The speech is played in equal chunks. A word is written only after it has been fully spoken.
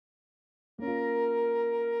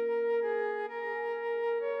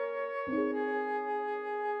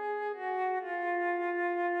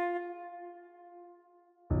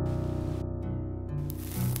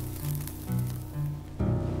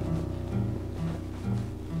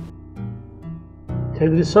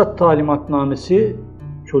Tedrisat talimatnamesi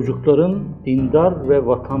çocukların dindar ve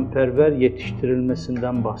vatanperver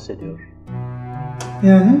yetiştirilmesinden bahsediyor.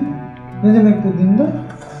 Yani ne demek bu dindar?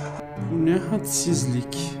 Bu ne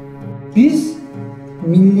hadsizlik. Biz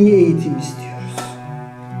milli eğitim istiyoruz.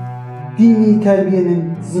 Dini terbiyenin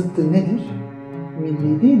zıttı nedir?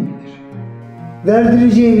 Milli değil midir?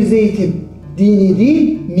 Verdireceğimiz eğitim dini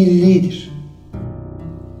değil, millidir.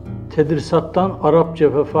 Tedrisattan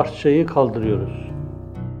Arapça ve Farsçayı kaldırıyoruz.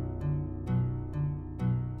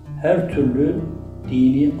 Her türlü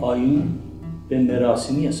dini ayin ve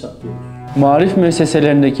merasimi yasaklıyoruz. Marif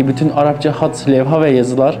müesseselerindeki bütün Arapça hat, levha ve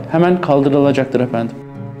yazılar hemen kaldırılacaktır efendim.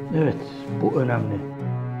 Evet, bu önemli.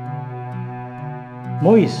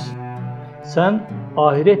 Mois, sen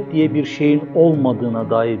ahiret diye bir şeyin olmadığına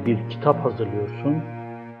dair bir kitap hazırlıyorsun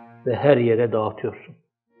ve her yere dağıtıyorsun.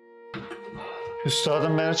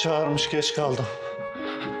 Üstadım beni çağırmış, geç kaldım.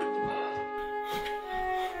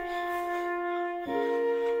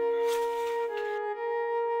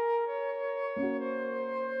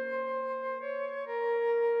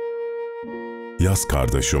 Yaz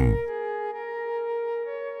kardeşim,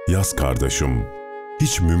 yaz kardeşim,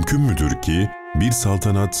 hiç mümkün müdür ki bir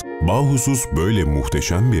saltanat, bahusus böyle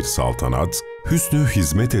muhteşem bir saltanat, hüsnü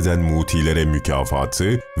hizmet eden mutilere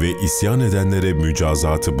mükafatı ve isyan edenlere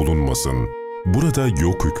mücazatı bulunmasın? Burada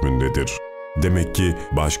yok hükmündedir. Demek ki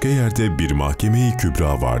başka yerde bir mahkeme-i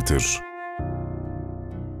kübra vardır.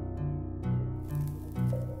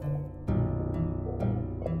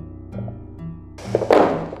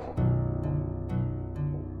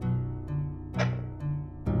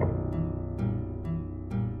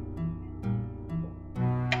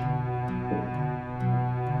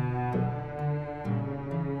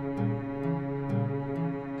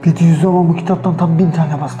 Bediüzzaman bu kitaptan tam 1000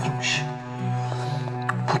 tane bastırmış.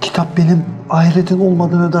 Bu kitap benim ahiretin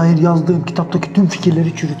olmadığına dair yazdığım kitaptaki tüm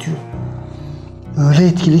fikirleri çürütüyor. Öyle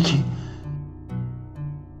etkili ki.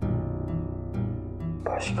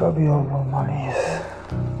 Başka bir yol bulmalıyız.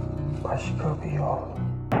 Başka bir yol.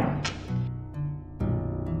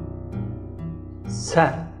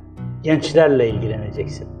 Sen gençlerle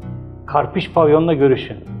ilgileneceksin. Karpiş pavyonla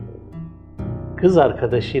görüşün. Kız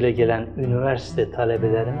arkadaşıyla gelen üniversite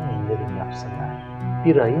talebelerine indirim yapsınlar.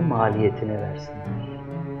 Bir ayı maliyetini versinler.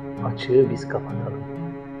 Açığı biz kapatalım.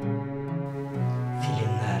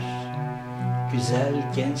 Filmler,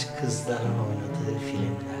 güzel genç kızların oynadığı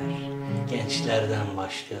filmler. Gençlerden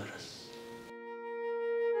başlıyoruz.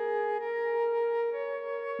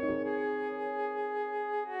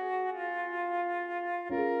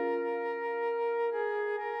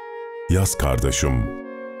 Yaz kardeşim,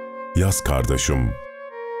 yaz kardeşim.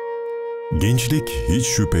 Gençlik hiç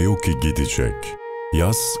şüphe yok ki gidecek.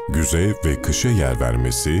 Yaz, güze ve kışa yer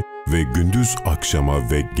vermesi ve gündüz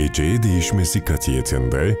akşama ve geceye değişmesi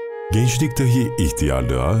katiyetinde, gençlik dahi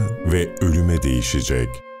ihtiyarlığa ve ölüme değişecek.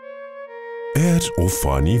 Eğer o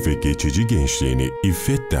fani ve geçici gençliğini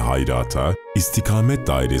iffetle hayrata, istikamet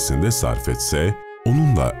dairesinde sarf etse,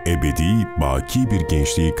 onunla ebedi, baki bir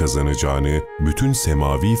gençliği kazanacağını bütün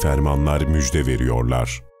semavi fermanlar müjde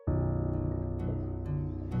veriyorlar.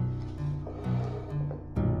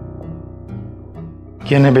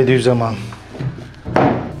 Gene Bediüzzaman.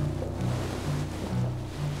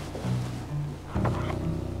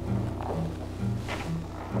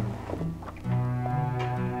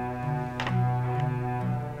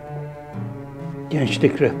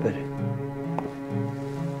 Gençlik rehberi.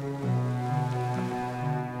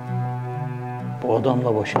 Bu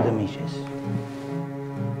adamla baş edemeyeceğiz.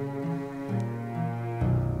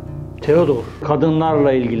 Theodor,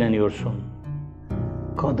 kadınlarla ilgileniyorsun.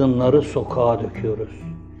 Kadınları sokağa döküyoruz.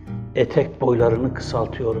 Etek boylarını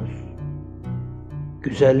kısaltıyoruz.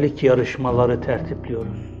 Güzellik yarışmaları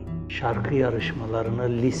tertipliyoruz. Şarkı yarışmalarını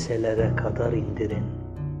liselere kadar indirin.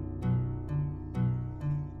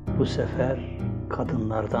 Bu sefer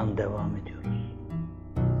kadınlardan devam ediyoruz.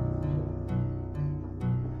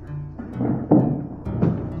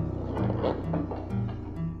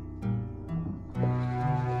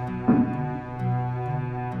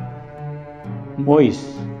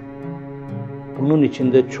 Mois, bunun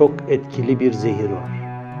içinde çok etkili bir zehir var.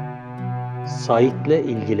 Said'le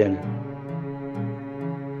ilgilenin.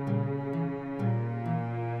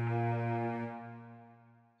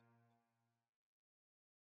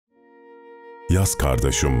 Yaz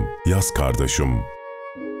kardeşim, yaz kardeşim.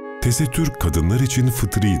 Tesettür kadınlar için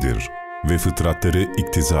fıtridir ve fıtratları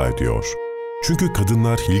iktiza ediyor. Çünkü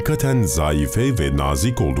kadınlar hilkaten zayıfe ve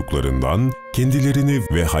nazik olduklarından kendilerini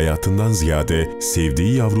ve hayatından ziyade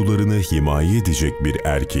sevdiği yavrularını himaye edecek bir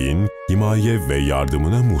erkeğin himaye ve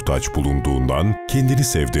yardımına muhtaç bulunduğundan kendini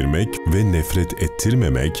sevdirmek ve nefret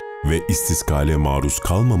ettirmemek ve istiskale maruz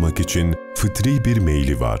kalmamak için fıtri bir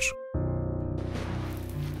meyli var.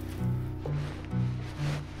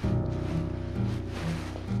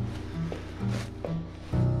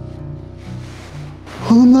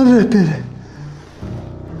 Hanımlar rehberi.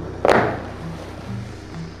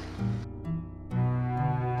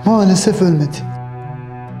 Maalesef ölmedi.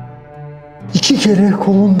 2 kere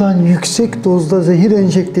kolundan yüksek dozda zehir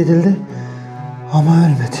enjekte edildi ama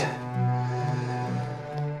ölmedi.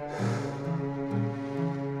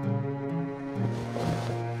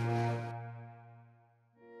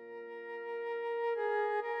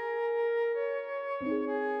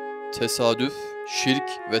 Tesadüf, şirk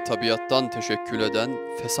ve tabiattan teşekkül eden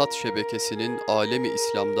fesat şebekesinin alemi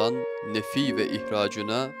İslam'dan nefi ve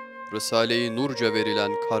ihracına Risale-i Nur'ca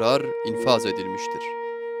verilen karar infaz edilmiştir.